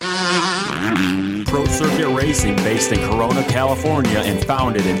Pro Circuit Racing, based in Corona, California, and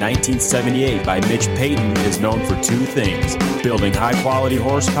founded in 1978 by Mitch Payton, is known for two things: building high-quality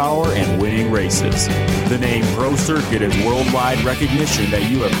horsepower and winning races. The name Pro Circuit is worldwide recognition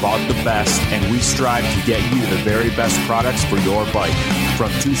that you have bought the best, and we strive to get you the very best products for your bike.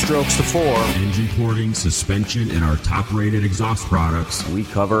 From 2 strokes to 4, engine porting, suspension, and our top-rated exhaust products, we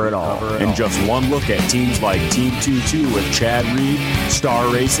cover it all. And just one look at teams like Team 22 with Chad Reed, Star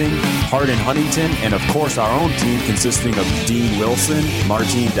Racing, Hardin Huntington, and of course our own team consisting of Dean Wilson,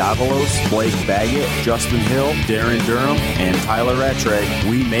 Martin Davalos, Blake Baggett, Justin Hill, Darren Durham, and Tyler Rattray.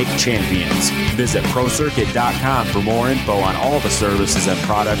 We make champions. Visit ProCircuit.com for more info on all the services and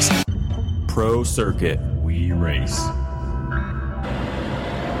products. Pro Circuit, we race.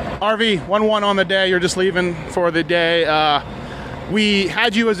 RV, 1-1 on the day. You're just leaving for the day. We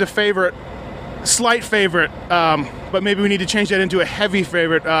had you as a favorite, slight favorite, but maybe we need to change that into a heavy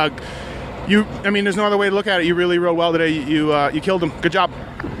favorite. There's no other way to look at it. You really rode well today. You killed him. Good job.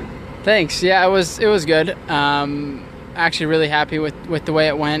 Thanks. Yeah, it was good. Actually, really happy with the way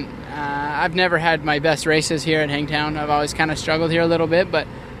it went. I've never had my best races here at Hangtown. I've always kind of struggled here a little bit, but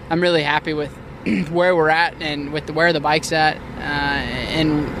I'm really happy with where we're at and with where the bike's at,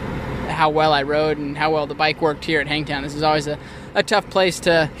 and how well I rode and how well the bike worked here at Hangtown. This is always a tough place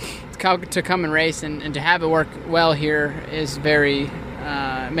to come and race, and to have it work well here is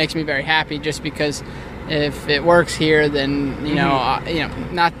makes me very happy, just because if it works here, then no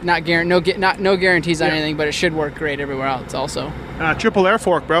guarantees on anything, but it should work great everywhere else also. Triple air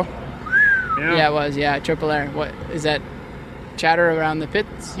fork, bro. Yeah, it was. Yeah, triple air. What is that? Chatter around the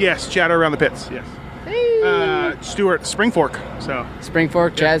pits? Yes, chatter around the pits. Yes. Hey. Stewart spring fork. So spring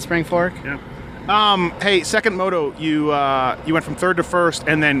fork, Chad spring fork. Yeah. Hey, second moto, you went from third to first,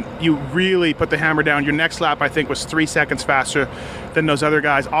 and then you really put the hammer down. Your next lap, I think, was 3 seconds faster than those other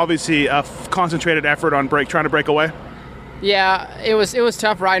guys. Obviously, a concentrated effort on trying to break away. Yeah, it was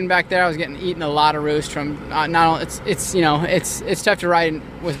tough riding back there. I was getting eaten a lot of roost from not only it's tough to ride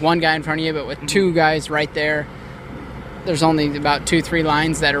with one guy in front of you, but with two guys right there. There's only about 2-3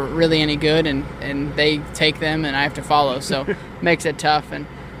 lines that are really any good, and they take them, and I have to follow, so makes it tough. And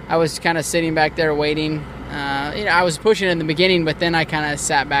I was kind of sitting back there waiting. I was pushing in the beginning, but then I kind of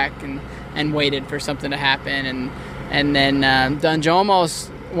sat back and waited for something to happen, and then Dunge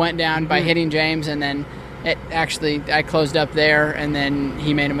almost went down by hitting James, and then I closed up there, and then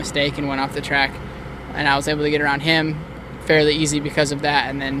he made a mistake and went off the track, and I was able to get around him fairly easy because of that,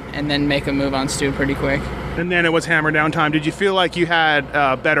 and then make a move on Stu pretty quick. And then it was hammer down time. Did you feel like you had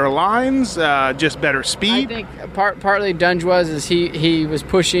better lines, just better speed? I think partly Dunge was he was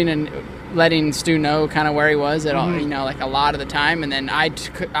pushing and letting Stu know kind of where he was at all, like a lot of the time, and then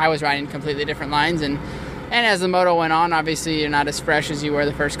I was riding completely different lines, and as the moto went on, obviously you're not as fresh as you were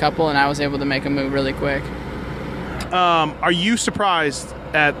the first couple, and I was able to make a move really quick. Are you surprised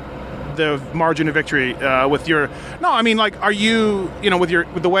at the margin of victory with your? No, I mean, like, are you?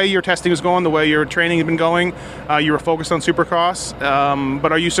 With the way your testing is going, the way your training has been going, you were focused on Supercross.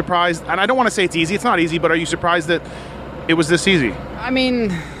 But are you surprised? And I don't want to say it's easy. It's not easy. But are you surprised that it was this easy? I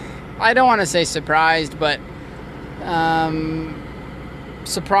mean, I don't want to say surprised, but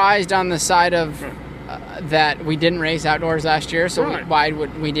surprised on the side of that we didn't race outdoors last year. So right. Why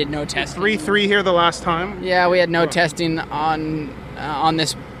would we did no testing? 3-3 here the last time. Yeah, we had no testing on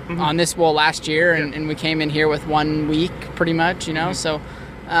this. On this last year, and we came in here with 1 week pretty much, so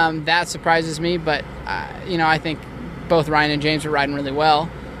that surprises me, but I think both Ryan and James were riding really well.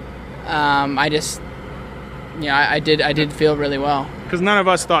 I did feel really well, because none of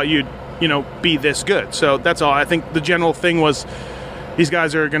us thought you'd be this good, so that's all. I think the general thing was these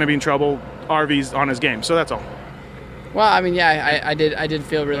guys are going to be in trouble. RV's on his game, so that's all. Well, I mean, yeah, I did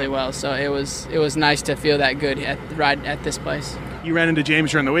feel really well, so it was nice to feel that good at this place. You ran into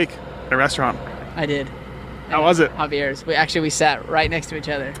James during the week at a restaurant. I did. How was it? Javier's. We sat right next to each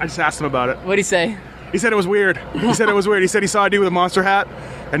other. I just asked him about it. What'd he say? He said it was weird. He said he saw a dude with a Monster hat,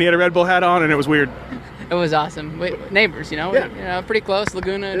 and he had a Red Bull hat on, and it was weird. It was awesome. Neighbors, Yeah. Pretty close.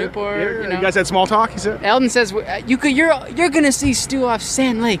 Laguna, Newport. Yeah. You guys had small talk, he said? Eldon says, you're going to see Stu off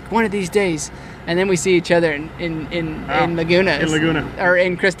Sand Lake one of these days. And then we see each other in Laguna. In Laguna. Or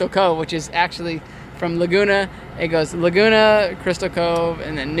in Crystal Cove, which is actually from Laguna. It goes Laguna, Crystal Cove,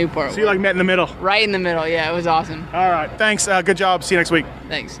 and then Newport. So you met in the middle. Right in the middle. Yeah, it was awesome. All right. Thanks. Good job. See you next week.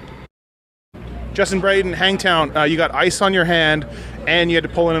 Thanks. Justin Brayton, Hangtown. You got ice on your hand, and you had to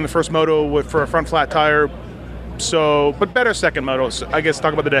pull in the first moto for a front flat tire. So, but better second moto. So I guess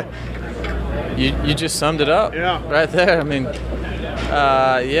talk about the day. You just summed it up. Yeah. Right there. I mean,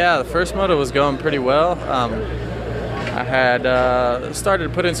 the first moto was going pretty well. I had started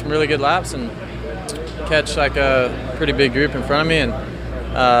to put in some really good laps and catch like a pretty big group in front of me, and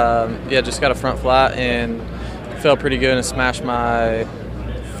just got a front flat and felt pretty good and smashed my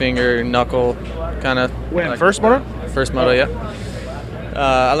finger, knuckle, kind of. When, first moto? First moto, yeah.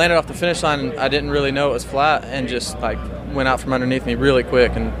 I landed off the finish line, and I didn't really know it was flat, and just like went out from underneath me really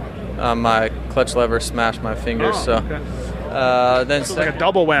quick, and my clutch lever smashed my fingers. Then so like a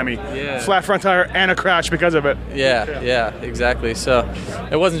double whammy. Yeah. Flat front tire and a crash because of it. Yeah, exactly. So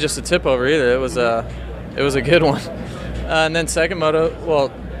it wasn't just a tip over either. It was a good one. And then second moto,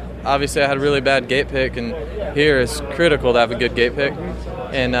 well, obviously I had a really bad gate pick, and here it's critical to have a good gate pick.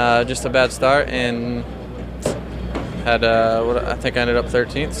 And just a bad start, and had I think I ended up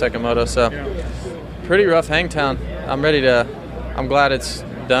 13th second moto. So pretty rough Hangtown. I'm glad it's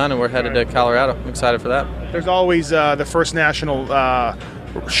done, and we're headed to Colorado. I'm excited for that. There's always the first national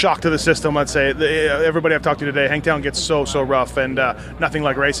shock to the system, let's say. Everybody I've talked to today, Hangtown gets so rough, and nothing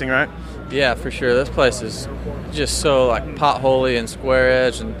like racing, right? Yeah, for sure. This place is just so like potholey and square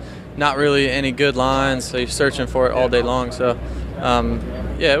edge, and not really any good lines, so you're searching for it all day long. So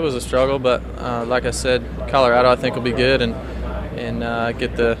it was a struggle, but like I said, Colorado I think will be good, and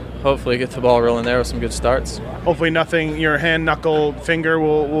hopefully get the ball rolling there with some good starts. Hopefully nothing, your hand, knuckle, finger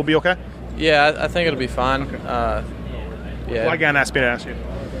will be okay? Yeah, I think it'll be fine. Okay. Weigan asked me to ask you.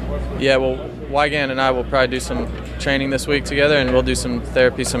 Yeah, well, Weigan and I will probably do some training this week together, and we'll do some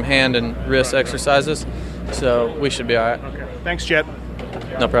therapy, some hand and wrist exercises. So we should be all right. Okay. Thanks, Jet.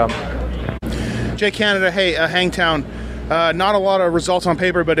 No problem. Jay Canada, hey, Hangtown. Not a lot of results on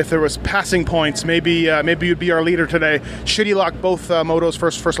paper, but if there was passing points, maybe you'd be our leader today. Shitty luck, both motos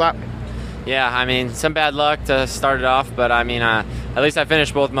first lap. Yeah, I mean, some bad luck to start it off, but I mean, at least I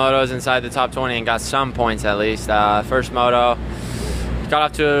finished both motos inside the top 20 and got some points at least. First moto, got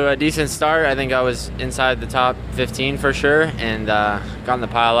off to a decent start. I think I was inside the top 15 for sure, and got in the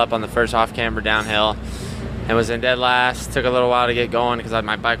pile up on the first off-camber downhill and was in dead last. Took a little while to get going because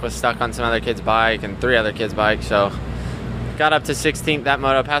my bike was stuck on some other kid's bike and 3 other kids' bikes, so got up to 16th that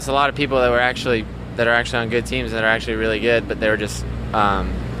moto. Passed a lot of people that are actually on good teams that are actually really good, but they were just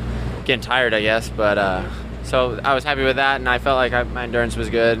getting tired, I guess. But so I was happy with that, and I felt like my endurance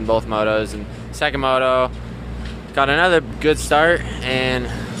was good in both motos. And second moto, got another good start and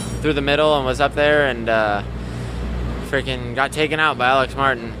through the middle and was up there, and freaking got taken out by Alex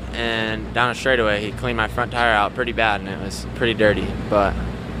Martin, and down a straightaway he cleaned my front tire out pretty bad, and it was pretty dirty. But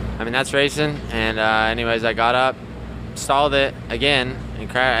I mean, that's racing. And anyways, I got up, stalled it again,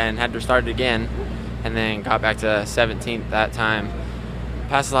 and had to start it again, and then got back to 17th that time.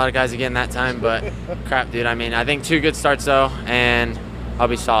 Passed a lot of guys again that time, but crap, dude. I mean, I think 2 good starts though, and I'll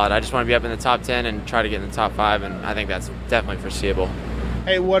be solid. I just want to be up in the top 10 and try to get in the top 5, and I think that's definitely foreseeable.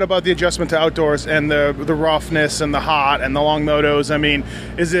 Hey, what about the adjustment to outdoors and the roughness and the hot and the long motos? I mean,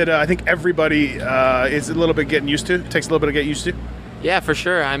 is it? I think everybody is a little bit getting used to. It takes a little bit to get used to. Yeah, for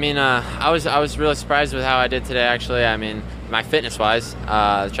sure. I mean, I was really surprised with how I did today. Actually, I mean, my fitness-wise,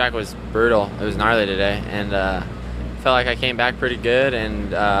 the track was brutal. It was gnarly today, and felt like I came back pretty good and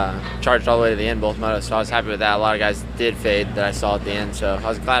charged all the way to the end both motos. So I was happy with that. A lot of guys did fade that I saw at the end, so I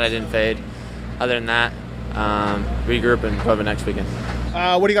was glad I didn't fade. Other than that, regroup and go over next weekend.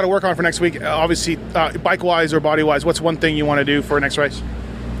 What do you got to work on for next week? Obviously, bike-wise or body-wise, what's one thing you want to do for next race?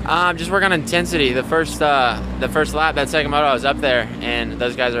 Just work on intensity. The first lap, that second moto, I was up there, and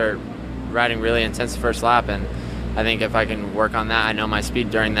those guys are riding really intense the first lap, and I think if I can work on that, I know my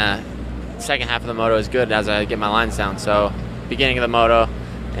speed during the second half of the moto is good as I get my lines down. So beginning of the moto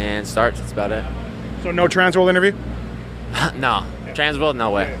and starts, that's about it. So no Transworld interview? No. Transworld, no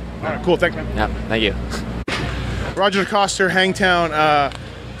way. All right, cool. Thanks, man. Yep, thank you. Roger DeCoster, Hangtown,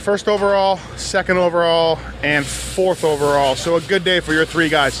 first overall, second overall, and fourth overall. So a good day for your 3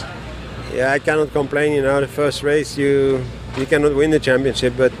 guys. Yeah, I cannot complain. You know, the first race, you cannot win the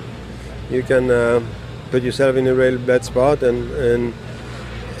championship, but you can put yourself in a real bad spot. And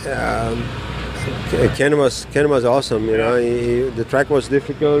Ken was awesome. You know, the track was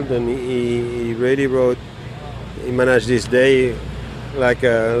difficult, and he really rode. He managed this day like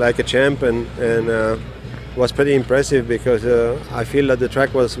a champ, and was pretty impressive because I feel that the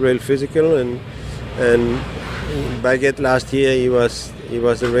track was real physical, and Baguette last year he was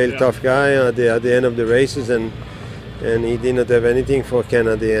a real tough guy at the end of the races, and he did not have anything for Ken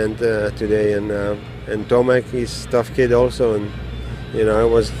at the end today, and Tomac is a tough kid also, and you know, it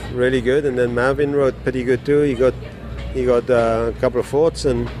was really good. And then Marvin rode pretty good too. He got a couple of fourths,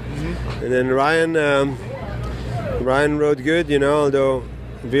 and then Ryan rode good. You know, although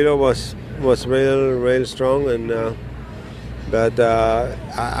Vilo was real strong, and but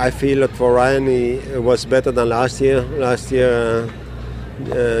I feel that for Ryan he was better than last year. Last year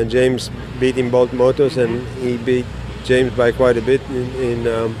James beat him both motos, and he beat James by quite a bit in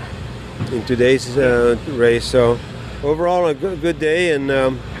today's race. So overall, a good day, and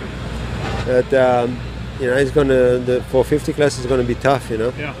it's the 450 class is gonna be tough.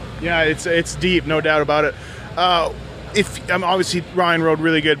 Yeah, it's deep, no doubt about it. Obviously Ryan rode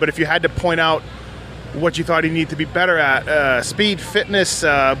really good, but if you had to point out what you thought he needed to be better at, speed, fitness,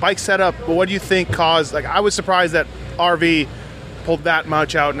 bike setup, what do you think caused? Like, I was surprised that RV pulled that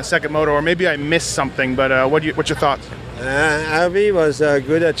much out in the second moto, or maybe I missed something. But what's your thoughts? RV was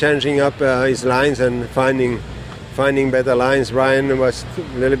good at changing up his lines and finding better lines. Ryan was a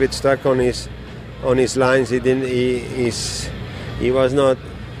little bit stuck on his lines. He was not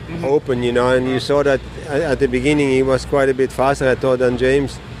open, and you saw that at the beginning he was quite a bit faster, I thought, than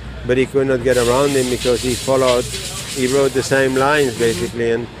James, but he could not get around him because he rode the same lines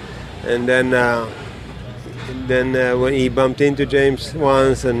basically, and then when he bumped into James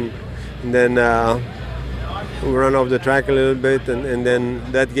once, and then we ran off the track a little bit, and then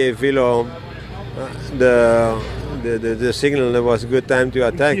that gave Villo the signal that was a good time to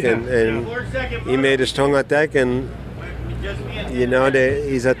attack, and he made a strong attack, and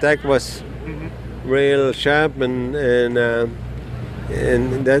his attack was real sharp, and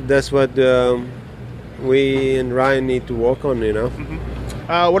that's what we and Ryan need to work on.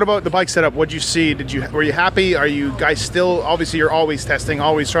 What about the bike setup? What'd you see? Were you happy? Are you guys still, obviously you're always testing,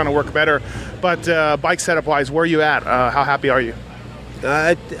 always trying to work better, but bike setup wise, where are you at? How happy are you?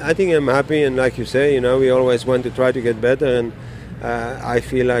 I think I'm happy, and like you say, we always want to try to get better, and I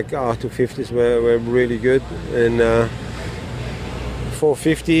feel like our 250s were really good, and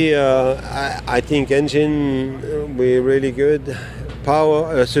 450, I think engine we're really good.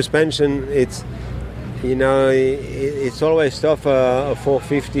 Power, suspension, it's always tough a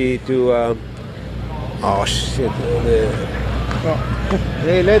 450 to. Oh shit!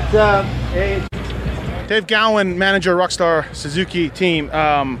 Hey, let's. Dave Gowland, manager, Rockstar Suzuki team.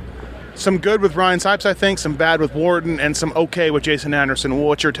 Some good with Ryan Sipes, I think. Some bad with Warden, and some okay with Jason Anderson.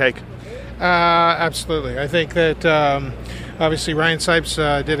 What's your take? Absolutely. I think that obviously Ryan Sipes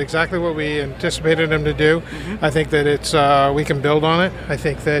did exactly what we anticipated him to do. I think that it's we can build on it. I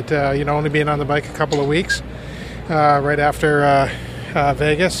think that only being on the bike a couple of weeks right after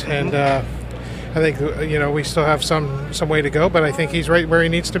Vegas, and I think we still have some way to go, but I think he's right where he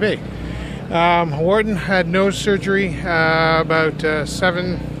needs to be. Warden had nose surgery about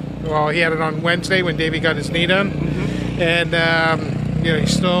 7. Well, he had it on Wednesday when Davey got his knee done, and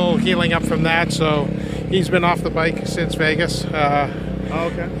he's still healing up from that. So he's been off the bike since Vegas.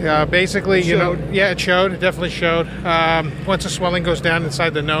 Okay. Basically, it showed. It definitely showed. Once the swelling goes down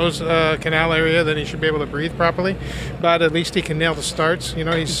inside the nose canal area, then he should be able to breathe properly. But at least he can nail the starts.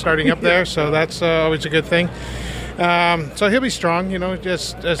 He's starting up there, so that's always a good thing. So he'll be strong,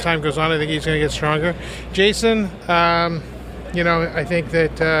 just as time goes on. I think he's going to get stronger. Jason, I think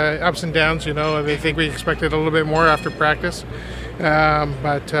that ups and downs, I think we expected a little bit more after practice.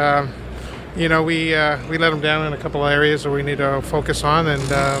 But we let him down in a couple of areas that we need to focus on, and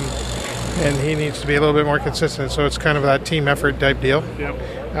he needs to be a little bit more consistent. So it's kind of that team effort type deal. Yep.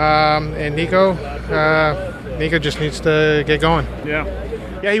 And Nico just needs to get going.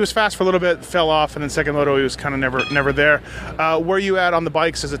 Yeah, he was fast for a little bit, fell off, and then second moto he was kind of never there. Where are you at on the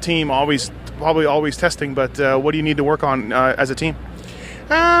bikes as a team? Probably always testing, but what do you need to work on as a team?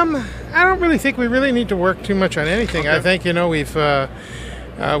 I don't really think we really need to work too much on anything. Okay. I think we've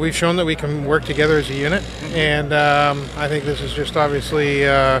shown that we can work together as a unit, and I think this is just obviously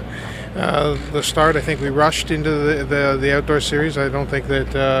the start. I think we rushed into the outdoor series. I don't think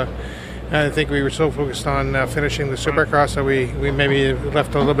that. I think we were so focused on finishing the Supercross that we maybe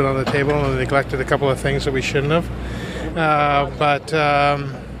left a little bit on the table and neglected a couple of things that we shouldn't have. But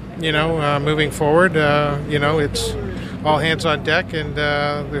moving forward, it's all hands on deck, and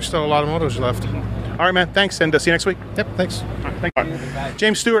there's still a lot of motos left. All right, man. Thanks, and see you next week. Yep, thanks. All right, thank you.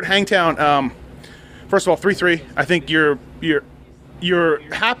 James Stewart, Hangtown. First of all, 3-3. I think you're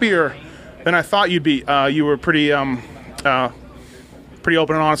happier than I thought you'd be. You were pretty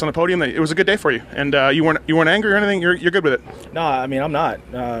open and honest on the podium. It was a good day for you, and you weren't angry or anything. You're good with it. No, I mean I'm not,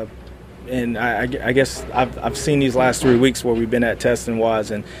 and I guess I've seen these last 3 weeks where we've been at testing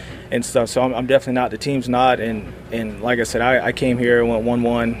wise and stuff. So I'm definitely not. The team's not, and like I said, I came here and went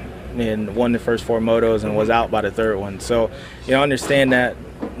 1-1 and won the first 4 motos and was out by the third one. So I understand that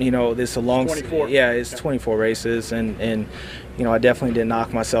this a long. 24. Yeah, it's 24 races, and I definitely didn't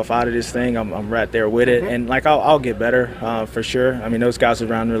knock myself out of this thing. I'm right there with it, and I'll get better for sure. I mean, those guys are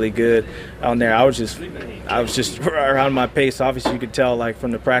running really good on there. I was just around my pace. Obviously, you could tell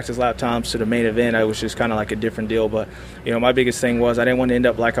from the practice lap times to the main event, I was just kind of a different deal. But my biggest thing was I didn't want to end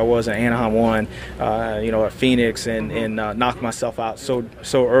up like I was at Anaheim 1, at Phoenix, and knock myself out so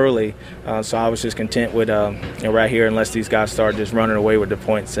early. So I was just content with right here, unless these guys start just running away with the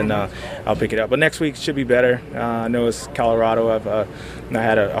points, and I'll pick it up. But next week should be better. I know it's Colorado. I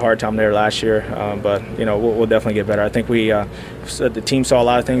had a hard time there last year, but we'll definitely get better. I think the team saw a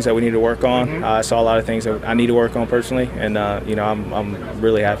lot of things that we need to work on. I saw a lot of things that I need to work on personally, and I'm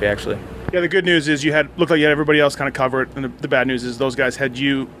really happy actually. Yeah, the good news is looked like you had everybody else kind of covered, and the bad news is those guys had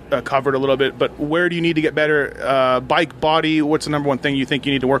you covered a little bit. But where do you need to get better? Bike, body, what's the number one thing you think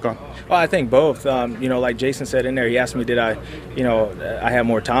you need to work on? Well, I think both. Like Jason said in there, he asked me did I had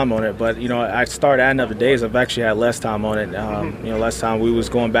more time on it. But, I started adding up the days. I've actually had less time on it. Last time we was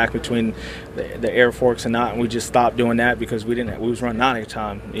going back between the air forks and not, and we just stopped doing that because we was running out of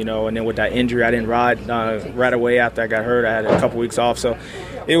time, and then with that injury, I didn't ride right away after I got hurt. I had a couple weeks off. So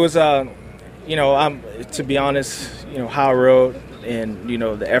it was, to be honest, how I rode and,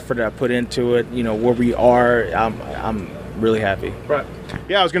 the effort that I put into it, where we are, I'm really happy. Right.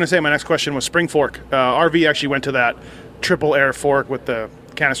 Yeah, I was going to say my next question was spring fork. RV actually went to that triple air fork with the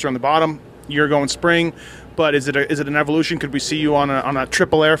canister on the bottom. You're going spring, but is it an evolution? Could we see you on a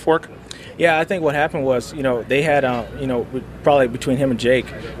triple air fork? Yeah, I think what happened was, they had, probably between him and Jake,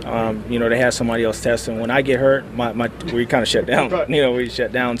 they had somebody else testing. When I get hurt, we kind of shut down. We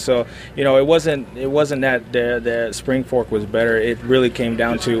shut down. So, it wasn't that the spring fork was better. It really came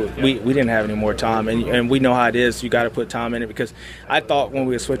down to we didn't have any more time, and we know how it is. You got to put time in it because I thought when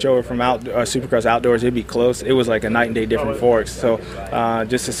we would switch over from Supercross outdoors, it'd be close. It was like a night and day different forks. So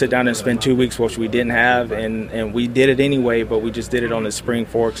just to sit down and spend 2 weeks, which we didn't have, and we did it anyway, but we just did it on the spring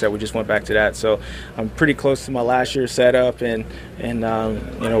forks that we just went back to that. So I'm pretty close to my last year's setup, and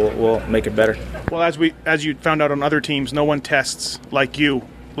we'll make it better. Well, as you found out on other teams, no one tests like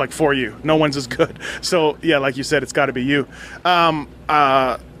for you. No one's as good. So yeah, like you said, it's got to be you.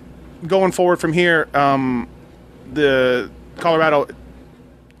 Going forward from here, the Colorado,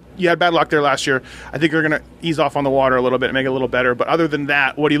 you had bad luck there last year. I think you're going to ease off on the water a little bit, make it a little better. But other than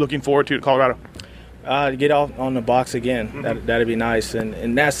that, what are you looking forward to at Colorado? To get off on the box again, that'd be nice,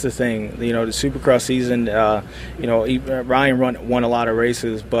 and that's the thing. The Supercross season, Ryan won a lot of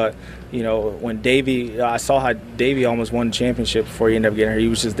races, but when Davey, I saw how Davey almost won the championship before he ended up getting hurt. He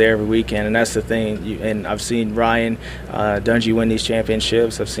was just there every weekend, and that's the thing. And I've seen Ryan Dungey win these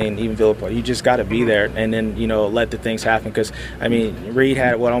championships. I've seen even Villopoto. You just got to be there, and then let the things happen. Because Reed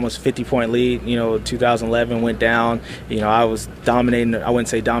had almost 50-point lead. 2011 went down. I was dominating. I wouldn't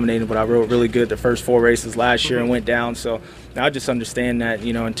say dominating, but I rode really good the first 4 races last year and went down. So I just understand that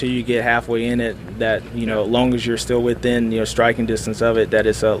until you get halfway in it, that as long as you're still within striking distance of it, that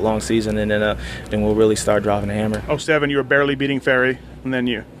it's a long season, and then we'll really start dropping the hammer. 07, you were barely beating Ferry, and then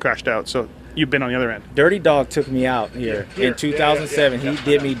you crashed out. So you've been on the other end. Dirty Dog took me out here in 2007. He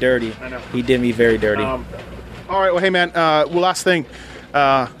did me dirty. He did me very dirty. All right. Well, hey man. Last thing.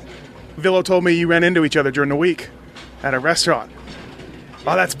 Villo told me you ran into each other during the week at a restaurant.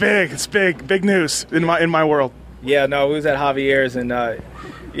 Oh, that's big. It's big news in my world. Yeah, no, we was at Javier's, and I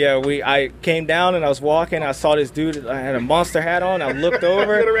came down and I was walking. I saw this dude. I had a Monster hat on. I looked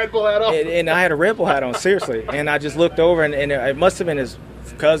over. You had a Red Bull hat on. And I had a Red Bull hat on, seriously. And I just looked over, and it must have been his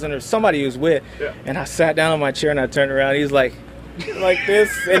cousin or somebody he was with. Yeah. And I sat down on my chair and I turned around. He was like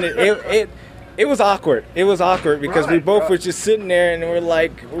this, and it was awkward. It was awkward because we both were just sitting there, and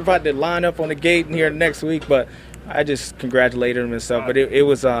we're about to line up on the gate in here next week. But I just congratulated him and stuff. But it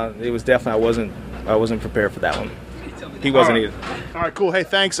was definitely I wasn't prepared for that one. He wasn't either. All right, cool. Hey,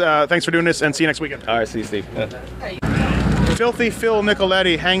 thanks for doing this, and see you next weekend. All right, see you, Steve. Filthy Phil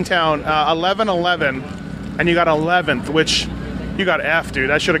Nicoletti, Hangtown, 11-11, and you got 11th, which you got F, dude.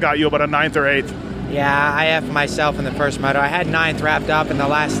 That should have got you about a 9th or 8th. Yeah, I F'd myself in the first moto. I had 9th wrapped up in the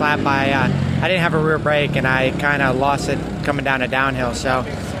last lap. I didn't have a rear brake, and I kind of lost it coming down a downhill. So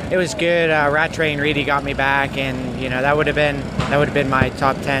it was good. Rattray and Reedy got me back, and that would have been my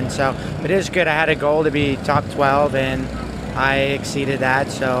top 10. So, but it was good. I had a goal to be top 12, and I exceeded that.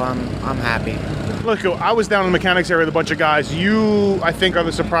 So I'm happy. Look, I was down in the mechanics area with a bunch of guys. You, I think, are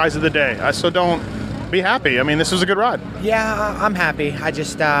the surprise of the day. So don't be happy. This was a good ride. Yeah, I'm happy. I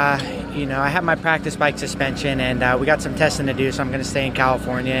just, I have my practice bike suspension, and we got some testing to do, so I'm going to stay in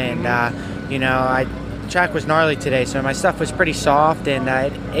California. And, track was gnarly today, so my stuff was pretty soft, and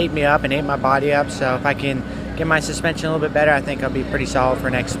it ate me up and ate my body up. So if I can get my suspension a little bit better, I think I'll be pretty solid for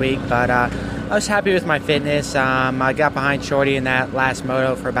next week. But I was happy with my fitness. I got behind Shorty in that last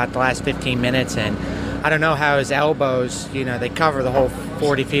moto for about the last 15 minutes, and I don't know how his elbows, they cover the whole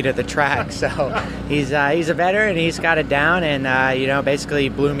 40 feet of the track. So he's a veteran, he's got it down, and basically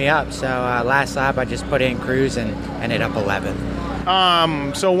blew me up. So last lap I just put in cruise and ended up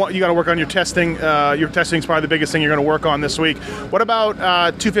 11th. So what, you got to work on your testing. Your testing is probably the biggest thing you're going to work on this week. What about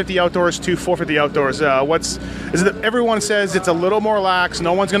 250 outdoors to 450 outdoors? Everyone says it's a little more lax.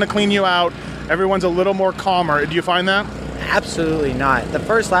 No one's going to clean you out. Everyone's a little more calmer. Do you find that? Absolutely not. The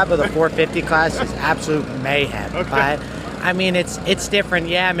first lap of the 450 class is absolute mayhem. Okay. But I mean, it's different.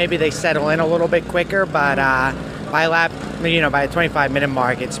 Yeah, maybe they settle in a little bit quicker, but by lap, by the 25-minute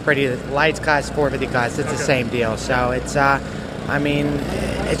mark, it's pretty lights class, 450 class. It's the same deal. So it's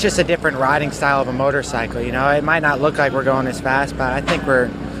it's just a different riding style of a motorcycle. It might not look like we're going as fast, but I think we're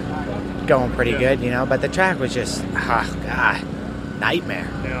going pretty good. But the track was just nightmare.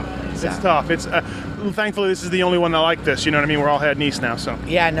 Yeah. It's tough. It's thankfully this is the only one that like this. You know what I mean? We're all heading east now. So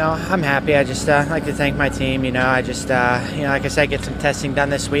yeah, no, I'm happy. I just like to thank my team. I just like I said, get some testing done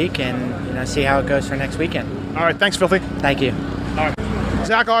this week and see how it goes for next weekend. All right, thanks, Filthy. Thank you. All right,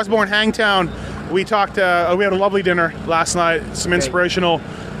 Zach Osborne, Hangtown. We talked. We had a lovely dinner last night. Some inspirational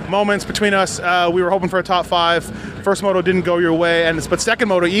moments between us. We were hoping for a top 5. First moto didn't go your way, but second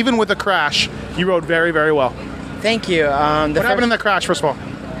moto, even with a crash, you rode very, very well. Thank you. What happened in that crash, first of all?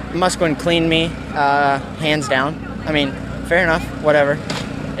 Musquin cleaned me, hands down. I mean, fair enough, whatever.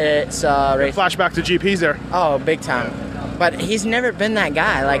 It's flashback to GPs there. Oh, big time. But he's never been that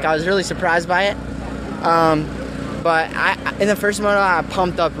guy. Like, I was really surprised by it. But in the first moto, I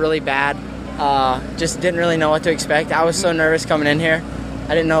pumped up really bad. Just didn't really know what to expect. I was so nervous coming in here.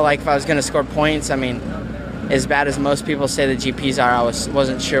 I didn't know if I was going to score points. I mean, as bad as most people say the GPs are, I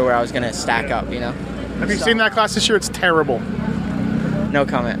wasn't sure where I was going to stack up. Have you seen that class this year? It's terrible. No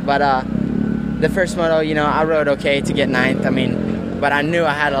comment. But the first moto, I rode okay to get 9th. I mean, but I knew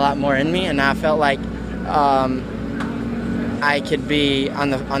I had a lot more in me, and I felt like I could be on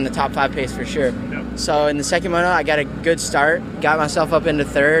the top 5 pace for sure. Yep. So in the second moto, I got a good start, got myself up into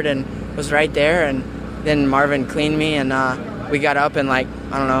 3rd, and was right there. And then Marvin cleaned me, and we got up in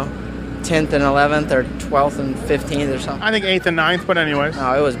 10th and 11th or 12th and 15th or something. I think 8th and 9th, but anyways.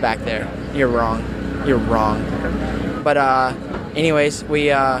 No, it was back there. You're wrong. But anyways, we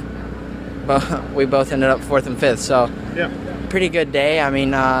both ended up 4th and 5th. So yeah, pretty good day. I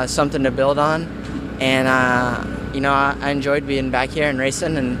mean, something to build on. And I enjoyed being back here and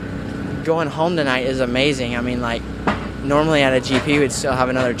racing, and going home tonight is amazing. I mean, normally at a GP we'd still have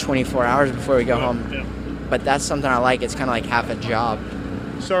another 24 hours before we go home. Yeah. But that's something I like. It's kind of like half a job.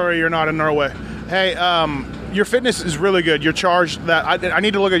 Sorry you're not in Norway. Hey, your fitness is really good. You're charged that I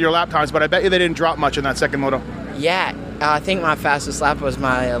need to look at your lap times, but I bet you they didn't drop much in that second moto. Yeah, I think my fastest lap was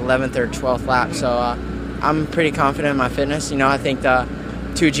my 11th or 12th lap, so I'm pretty confident in my fitness. I think the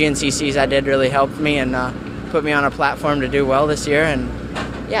 2 GNCCs I did really helped me and put me on a platform to do well this year, and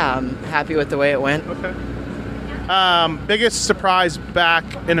yeah, I'm happy with the way it went. Okay. Biggest surprise back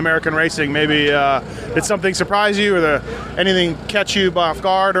in American racing? Maybe did something surprise you, or anything catch you off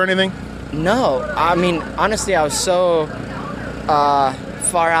guard or anything? No, I mean, honestly, I was so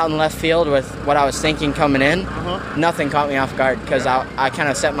far out in left field with what I was thinking coming in. Nothing caught me off guard because I kind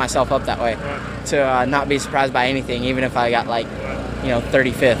of set myself up that way to not be surprised by anything, even if I got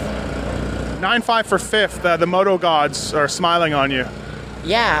 35th. 9.5 for 5th. The moto gods are smiling on you.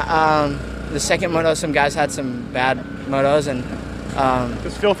 Yeah, the second moto, some guys had some bad motos, and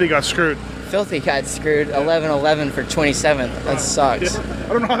this Filthy got screwed. Filthy got screwed. 11-11 for 27th. That sucks. Yeah. I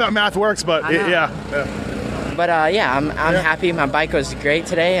don't know how that math works, but yeah. But I'm happy. My bike was great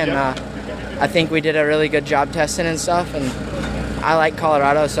today, and I think we did a really good job testing and stuff. And I like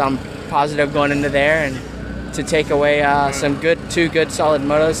Colorado, so I'm positive going into there and to take away some two good solid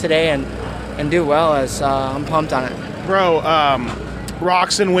motos today and do well. As I'm pumped on it. Bro,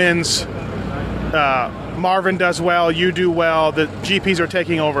 Roxon wins. Marvin does well. You do well. The GPs are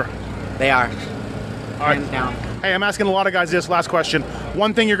taking over. They are. All right. Down. Hey, I'm asking a lot of guys this last question.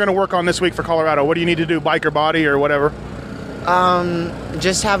 One thing you're going to work on this week for Colorado. What do you need to do? Bike or body or whatever?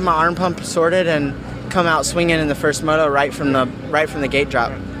 Just have my arm pump sorted and come out swinging in the first moto right from the gate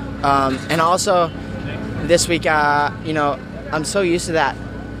drop. And also this week, I'm so used to that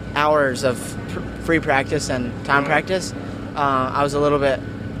hours of free practice and time practice. I was a little bit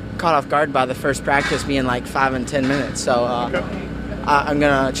caught off guard by the first practice being 5 and 10 minutes. So I'm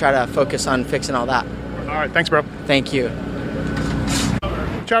going to try to focus on fixing all that. All right. Thanks, bro. Thank you.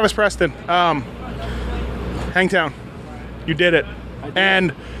 Travis Preston, Hangtown, you did it.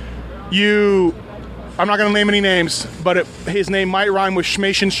 And you I'm not going to name any names, but his name might rhyme with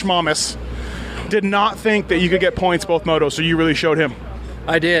Schmation Schmamis, did not think that you could get points both motos, so you really showed him.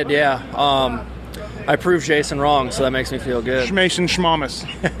 I did, yeah. I proved Jason wrong, so that makes me feel good. Schmation Schmamis.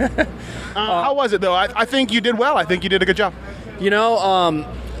 How was it, though? I think you did well. I think you did a good job. You know,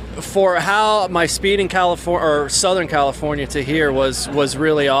 for how my speed in California or Southern California to here was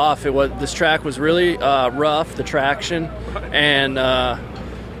really off. This track was really rough, the traction, and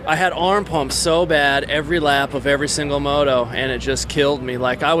I had arm pumps so bad every lap of every single moto, and it just killed me.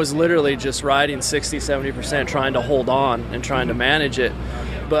 Like, I was literally just riding 60-70% trying to hold on and trying to manage it.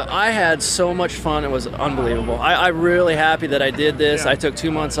 But I had so much fun. It was unbelievable. I'm really happy that I did this. I took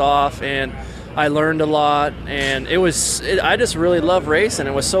 2 months off, and I learned a lot, and I just really love racing.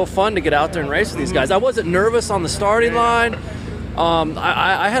 It was so fun to get out there and race with these guys. I wasn't nervous on the starting line.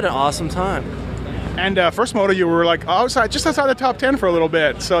 I had an awesome time. And first moto, you were like just outside the top 10 for a little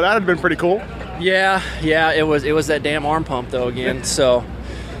bit, so that had been pretty cool. Yeah, it was that damn arm pump though again. So,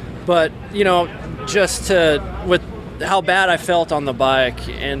 but you know, with how bad I felt on the bike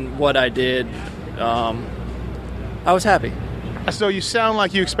and what I did, I was happy. So you sound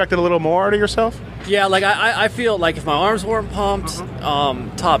like you expected a little more out of yourself? Yeah, like I feel like if my arms weren't pumped,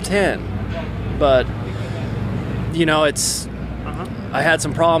 top 10. But you know, I had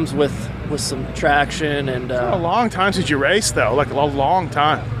some problems with some traction and. It's been a long time since you raced, though. Like a long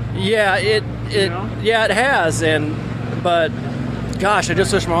time. Yeah, it has, but gosh, I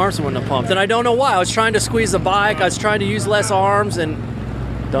just wish my arms wouldn't have pumped, and I don't know why. I was trying to squeeze the bike. I was trying to use less arms, and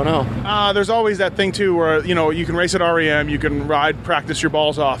don't know. There's always that thing too, where you can race at REM, you can practice your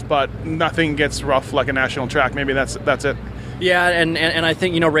balls off, but nothing gets rough like a national track. Maybe that's it. Yeah, and I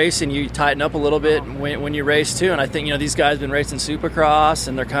think, racing, you tighten up a little bit when you race too, and I think, these guys have been racing Supercross,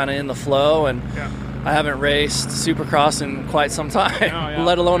 and they're kind of in the flow, and I haven't raced Supercross in quite some time,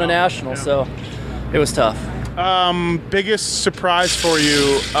 let alone a national, so it was tough. Biggest surprise for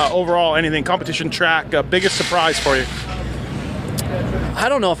you overall, anything, competition, track, biggest surprise for you? I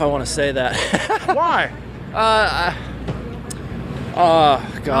don't know if I want to say that. Why?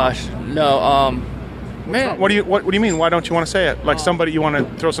 Gosh, no, man. What do you mean? Why don't you want to say it? Like somebody, you want to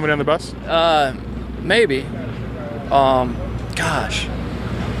throw somebody on the bus? Maybe. Gosh.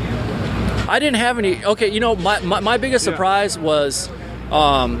 I didn't have any. Okay, my biggest surprise was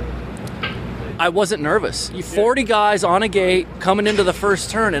I wasn't nervous. 40 guys on a gate coming into the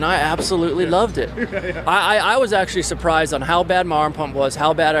first turn, and I absolutely loved it. I was actually surprised on how bad my arm pump was,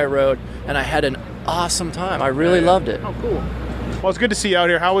 how bad I rode, and I had an awesome time. I really loved it. Oh, cool. Well, it's good to see you out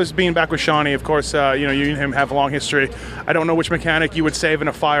here. How was being back with Shawnee? Of course, you and him have a long history. I don't know which mechanic you would save in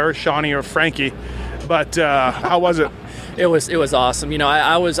a fire, Shawnee or Frankie, but how was it? It was awesome.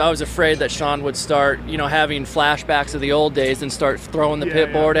 I was afraid that Sean would start, having flashbacks of the old days and start throwing the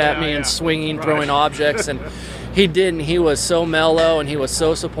pit board at me and swinging, throwing objects, and he didn't. He was so mellow and he was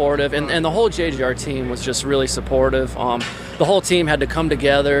so supportive, and the whole JGR team was just really supportive. The whole team had to come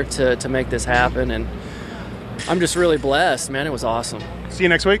together to make this happen, and I'm just really blessed, man. It was awesome. See you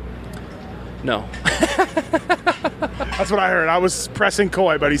next week? No. That's what I heard. I was pressing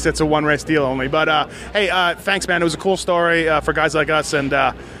Coy, but he said it's a one-race deal only. But, hey, thanks, man. It was a cool story for guys like us, and,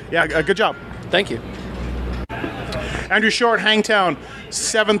 good job. Thank you. Andrew Short, Hangtown,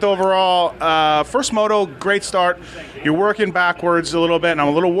 7th overall. First moto, great start. You're working backwards a little bit, and I'm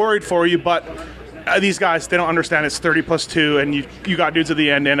a little worried for you, but these guys, they don't understand it's 30+2, and you got dudes at the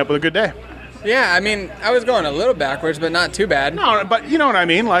end to end up with a good day. Yeah, I mean, I was going a little backwards, but not too bad. No, but you know what I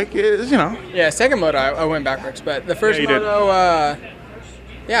mean, like, Yeah, second moto I went backwards, but the first moto,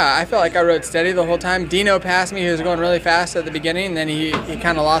 I felt like I rode steady the whole time. Dino passed me. He was going really fast at the beginning, and then he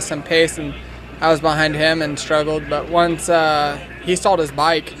kind of lost some pace, and I was behind him and struggled. But once he stalled his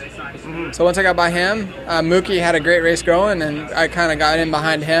bike, so once I got by him, Mookie had a great race going, and I kind of got in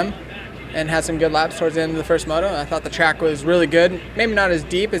behind him and had some good laps towards the end of the first moto. I thought the track was really good. Maybe not as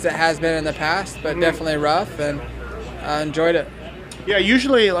deep as it has been in the past, but definitely rough, and I enjoyed it. Yeah,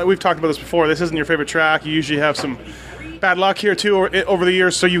 usually, like we've talked about this before, this isn't your favorite track. You usually have some bad luck here, too, over the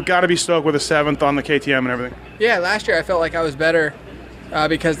years, so you've got to be stoked with a 7th on the KTM and everything. Yeah, last year I felt like I was better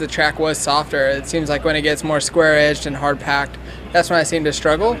because the track was softer. It seems like when it gets more square-edged and hard-packed, that's when I seem to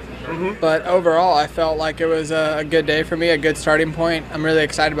struggle. But overall, I felt like it was a good day for me, a good starting point. I'm really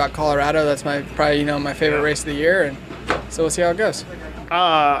excited about Colorado. That's probably my favorite race of the year, and so we'll see how it goes.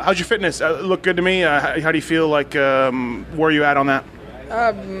 How's your fitness? Look good to me. How do you feel like? Where are you at on that?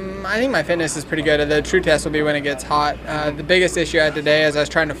 I think my fitness is pretty good. The true test will be when it gets hot. The biggest issue I had today is I was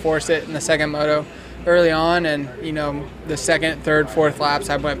trying to force it in the second moto early on, and the second, third, fourth laps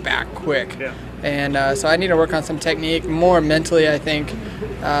I went back quick. And so I need to work on some technique, more mentally, I think,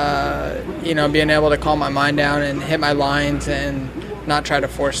 being able to calm my mind down and hit my lines and not try to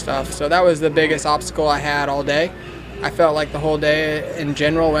force stuff. So that was the biggest obstacle I had all day. I felt like the whole day in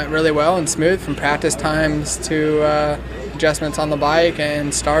general went really well and smooth, from practice times to adjustments on the bike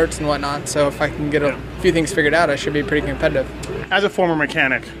and starts and whatnot. So if I can get a few things figured out, I should be pretty competitive. As a former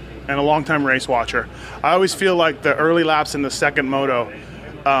mechanic and a longtime race watcher, I always feel like the early laps in the second moto,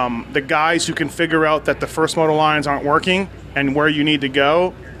 the guys who can figure out that the first moto lines aren't working and where you need to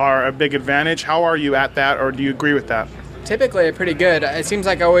go are a big advantage. How are you at that, or do you agree with that? Typically pretty good. It seems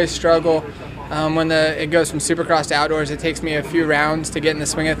like I always struggle when it goes from Supercross to outdoors. It takes me a few rounds to get in the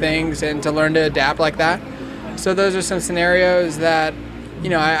swing of things and to learn to adapt like that. So those are some scenarios that,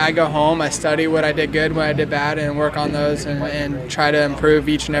 I go home, I study what I did good, what I did bad, and work on those and try to improve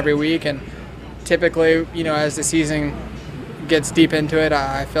each and every week. And typically, as the season gets deep into it,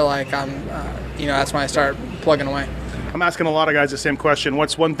 I feel like I'm, that's when I start plugging away. I'm asking a lot of guys the same question.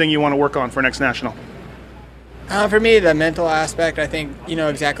 What's one thing you want to work on for next national? For me, the mental aspect, I think,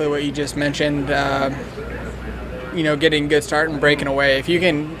 exactly what you just mentioned, getting a good start and breaking away. If you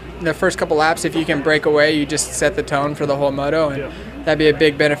can, the first couple laps, if you can break away, you just set the tone for the whole moto, and that'd be a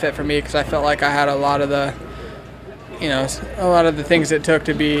big benefit for me, because I felt like I had a lot of the things it took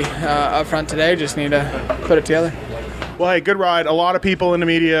to be up front today. Just need to put it together. Well, hey, good ride. A lot of people in the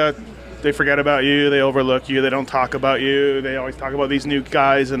media, they forget about you, they overlook you, they don't talk about you, they always talk about these new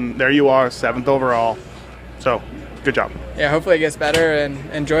guys, and there you are, 7th overall. So, good job. Yeah, hopefully it gets better, and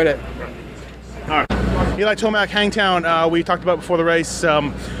enjoyed it. All right. Eli Tomac, Hangtown, we talked about before the race.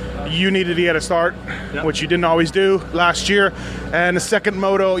 You needed to get a start, which you didn't always do last year. And the second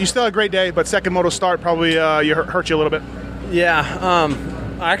moto, you still had a great day, but second moto start probably hurt you a little bit. Yeah,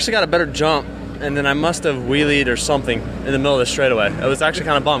 I actually got a better jump, and then I must have wheelied or something in the middle of the straightaway. I was actually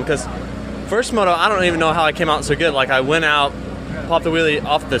kind of bummed, because first moto, I don't even know how I came out so good. Like, I went out, popped the wheelie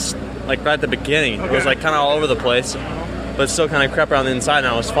off this, like right at the beginning. It was like kind of all over the place, but still kind of crept around the inside, and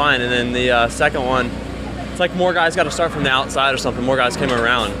I was fine. And then the second one, it's like more guys got to start from the outside or something. More guys came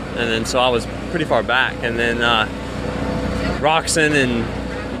around, and then so I was pretty far back. And then Roxon and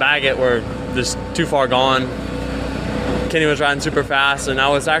Baggett were just too far gone. Kenny was riding super fast, and I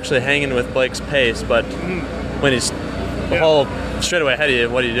was actually hanging with Blake's pace, but when he's the whole straightaway ahead of you,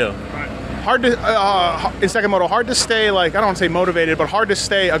 what do you do? Hard to, in second moto, hard to stay, like, I don't want to say motivated, but hard to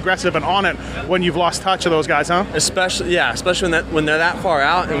stay aggressive and on it when you've lost touch of those guys, huh? Especially when they're that far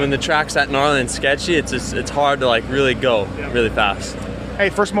out and when the track's that gnarly and sketchy, it's hard to, like, really go really fast.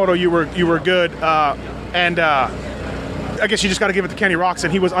 Hey, first moto, you were good, and I guess you just got to give it to Kenny Roxon.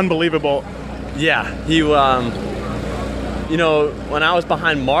 He was unbelievable. Yeah, he, when I was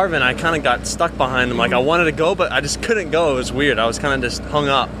behind Marvin, I kind of got stuck behind him. Like, I wanted to go, but I just couldn't go. It was weird. I was kind of just hung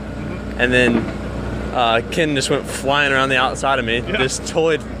up. And then Ken just went flying around the outside of me. Just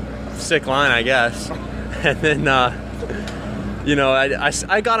totally sick line, I guess. And then, I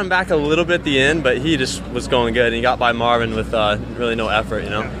got him back a little bit at the end, but he just was going good. And he got by Marvin with really no effort,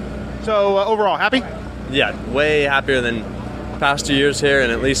 So overall, happy? Yeah, way happier than past 2 years here,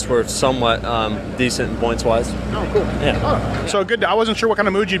 and at least we're somewhat decent points-wise. Oh, cool. Yeah. Oh, so good. I wasn't sure what kind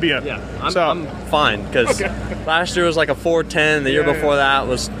of mood you'd be in. Yeah, I'm fine, because last year was like a 410. The year before that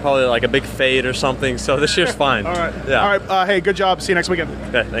was probably like a big fade or something, so this year's fine. All right. Yeah. All right. Hey, good job. See you next weekend.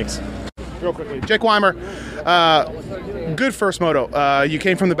 Okay, thanks. Real quickly, Jake Weimer, good first moto. You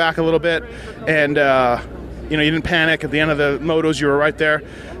came from the back a little bit, and you didn't panic at the end of the motos. You were right there.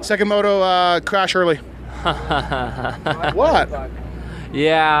 Second moto, crash early. What?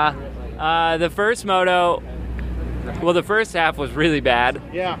 Yeah. The first moto, well, the first half was really bad.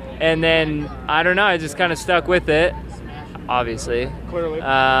 Yeah. And then, I don't know, I just kind of stuck with it, obviously. Clearly.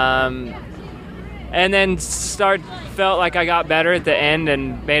 And then felt like I got better at the end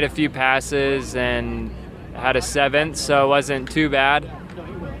and made a few passes and had a 7th, so it wasn't too bad.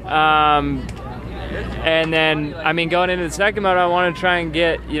 And then, going into the second moto, I want to try and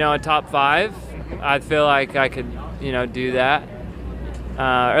get, a top 5. I feel like I could, do that.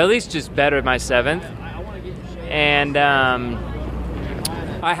 Or at least just better my 7th. And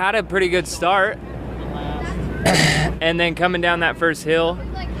I had a pretty good start. And then coming down that first hill,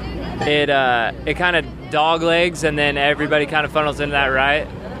 it kind of dog legs, and then everybody kind of funnels into that right.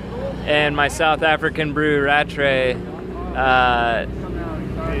 And my South African brew Rattray got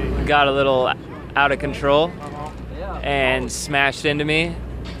a little out of control and smashed into me.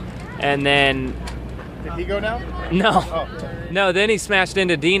 And then... Did he go down? No. Oh. No, then he smashed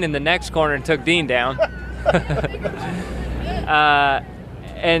into Dean in the next corner and took Dean down.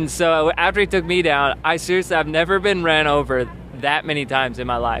 And so after he took me down, I've never been ran over that many times in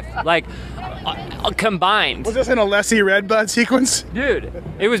my life. Like, combined. Was this in a Lessie Redbud sequence? Dude,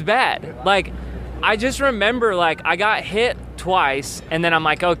 it was bad. Like, I just remember, like, I got hit twice, and then I'm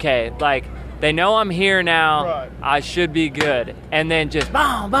like, okay, like, they know I'm here now. Right. I should be good. And then just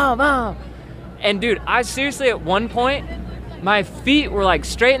boom, boom, boom. And, dude, I seriously, at one point, my feet were, like,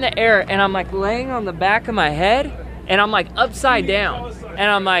 straight in the air, and I'm, like, laying on the back of my head, and I'm, like, upside down. And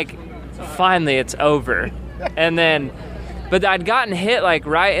I'm like, finally, it's over. And then, but I'd gotten hit, like,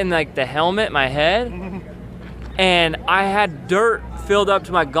 right in, like, the helmet, my head, and I had dirt filled up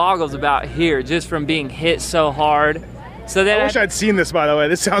to my goggles about here just from being hit so hard. So then I wish I'd seen this, by the way.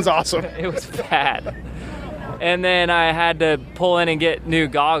 This sounds awesome. It was bad. And then I had to pull in and get new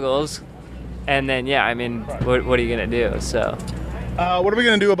goggles. And then, yeah, I mean, what are you going to do? So, what are we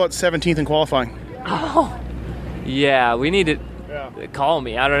going to do about 17th in qualifying? Oh, yeah, we need to call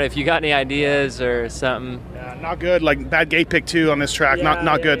me. I don't know if you got any ideas or something. Yeah, not good. Like, bad gate pick, too, on this track. Yeah,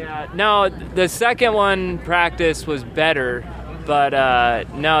 not good. Yeah. No, the second one practice was better. But,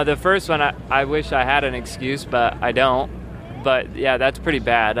 no, the first one, I wish I had an excuse, but I don't. But, yeah, that's pretty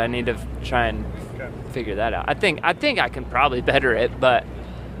bad. I need to try and figure that out. I think I can probably better it, but...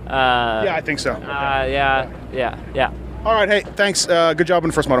 yeah, I think so. Yeah. All right, hey, thanks. Good job in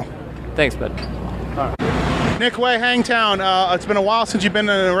the first moto. Thanks, bud. All right. Nick Way, Hangtown. It's been a while since you've been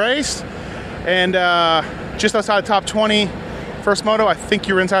in a race, and just outside the top 20 first moto. I think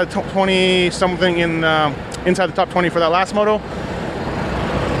you were inside the top 20 something inside the top 20 for that last moto.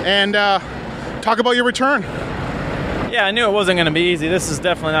 And talk about your return. Yeah, I knew it wasn't going to be easy. This is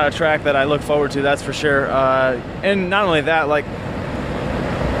definitely not a track that I look forward to, that's for sure. And not only that, like,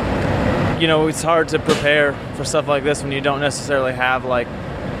 you know, it's hard to prepare for stuff like this when you don't necessarily have, like,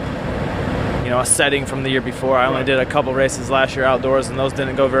 you know, a setting from the year before. I only did a couple races last year outdoors, and those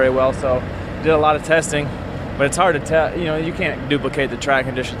didn't go very well, so did a lot of testing. But it's hard to tell, you know, you can't duplicate the track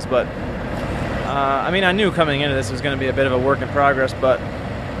conditions. But, I mean, I knew coming into this was going to be a bit of a work in progress, but,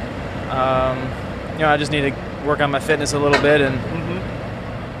 you know, I just need to work on my fitness a little bit and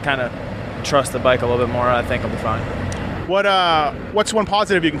kind of trust the bike a little bit more. I think I'll be fine. What's one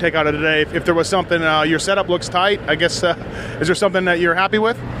positive you can take out of today? If there was something, your setup looks tight, I guess, is there something that you're happy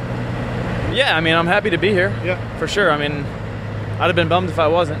with? Yeah, I mean, I'm happy to be here. Yeah. For sure. I mean, I'd have been bummed if I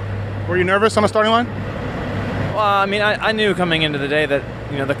wasn't. Were you nervous on the starting line? Well, I mean, I knew coming into the day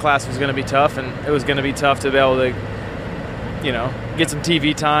that, you know, the class was going to be tough, and it was going to be tough to be able to, you know, get some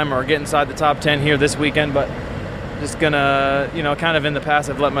TV time or get inside the top 10 here this weekend, but just gonna, you know, kind of in the past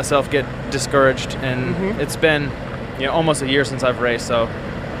I've let myself get discouraged, and it's been, you know, almost a year since I've raced, so,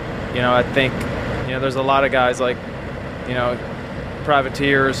 you know, I think, you know, there's a lot of guys like, you know,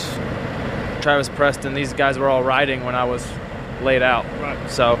 Privateers, Travis Preston, these guys were all riding when I was laid out. Right.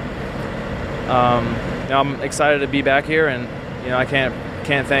 So, you know, I'm excited to be back here, and, you know, I can't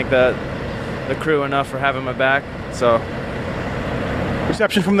thank the crew enough for having my back. So,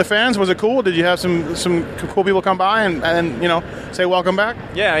 reception from the fans, was it cool? Did you have some cool people come by and you know, say welcome back?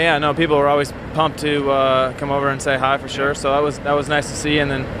 Yeah, no, people were always pumped to come over and say hi for sure, so that was nice to see. And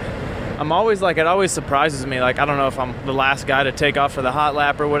then I'm always like, it always surprises me, like, I don't know if I'm the last guy to take off for the hot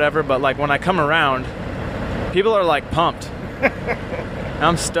lap or whatever, but like when I come around, people are like pumped.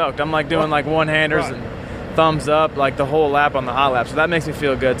 I'm stoked. I'm like doing like one-handers and thumbs up like the whole lap on the hot lap, so that makes me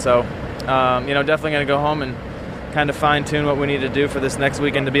feel good. So, you know, definitely gonna go home and kind of fine-tune what we need to do for this next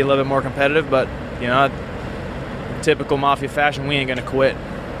weekend to be a little bit more competitive, but, you know, typical Mafia fashion, we ain't gonna quit.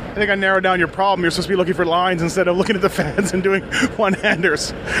 I think I narrowed down your problem. You're supposed to be looking for lines instead of looking at the fans and doing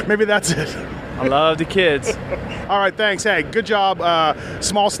one-handers. Maybe that's it. I love the kids. All right, thanks. Hey, good job.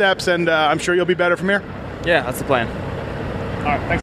 Small steps, and I'm sure you'll be better from here. Yeah, that's the plan. All right, thanks.